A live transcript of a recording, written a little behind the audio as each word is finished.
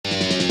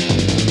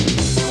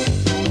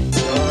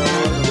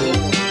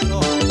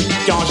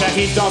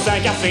J'arrive dans un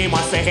café, moi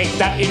c'est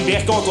recta, une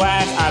bière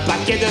comptoir, un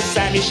paquet de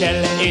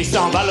Saint-Michel et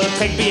 100 balles au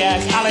trek bière.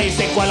 Allez,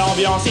 c'est quoi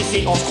l'ambiance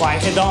ici? On se croirait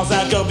dans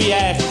un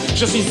corbillard.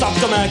 Je suis simple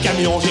comme un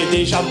camion, j'ai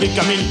déjà bu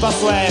comme une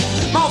passoire.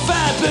 Mais enfin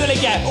un peu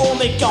les gars,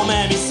 on est quand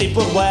même ici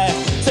pour boire.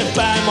 C'est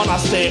pas un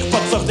monastère,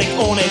 Potverdeke,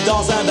 on est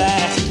dans un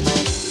bar.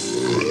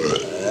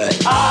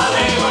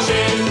 Allez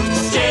Roger,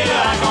 skeel,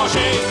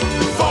 arrangé,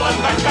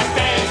 Vollenbak,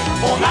 paquet,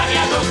 on n'a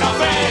rien d'autre à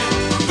faire.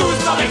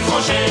 Tous avec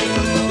Roger,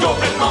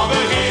 complètement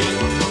beurré,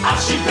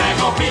 archi plein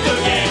rempli de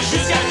bière,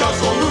 jusqu'à quand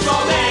on nous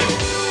enlève.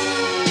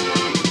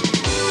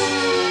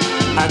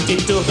 Un petit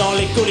tour dans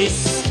les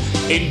coulisses,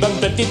 une bonne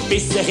petite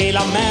piste, serrer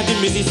la main du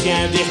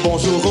musicien, dire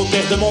bonjour au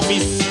père de mon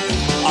fils.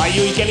 Aïe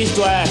oui, quelle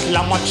histoire,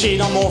 la moitié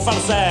dans mon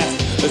falsaire.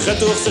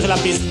 Retour sur la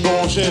piste,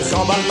 bon je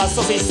remballe ma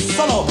saucisse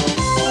solo.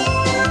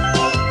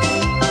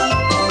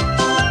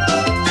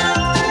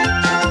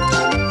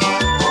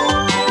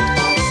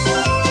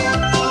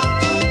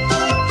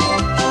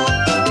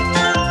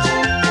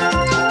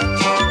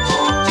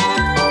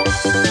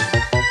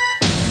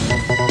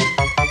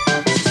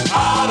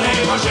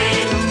 Allez Roger,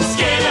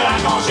 skeel,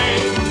 arrangé,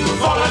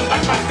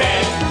 Vollenbak,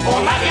 paquet, on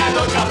n'a rien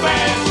d'autre à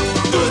faire.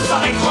 Tous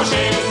avec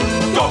Roger,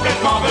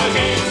 complètement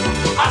beurré,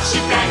 archi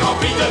plein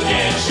rempli de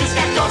bière,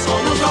 jusqu'à quand on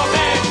nous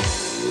enlève.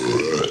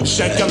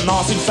 Je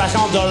commence une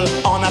farandole,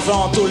 en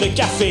avant tout le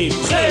café.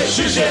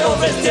 Préjugés au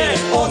vestiaire,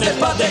 on n'est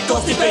pas des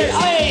constipés.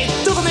 Allez,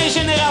 tournée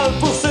générale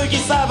pour ceux qui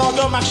savent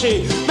encore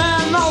marcher.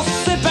 Maintenant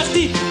c'est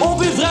parti, on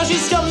buvra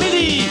jusqu'à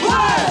midi.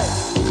 Ouais!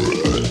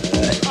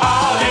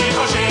 Allez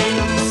Roger,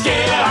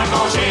 skeel,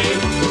 arrangé,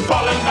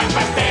 Vollenbak,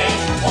 paquet,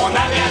 on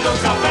n'a rien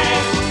d'autre à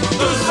faire.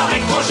 Tous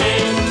avec Roger,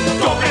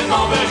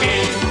 complètement beurré,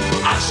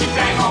 archi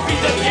plein rempli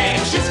de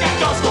bière, jusqu'à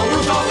quand on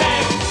nous enlève.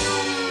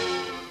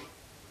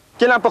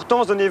 Quelle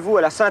importance donnez-vous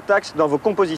à la syntaxe dans vos compositions?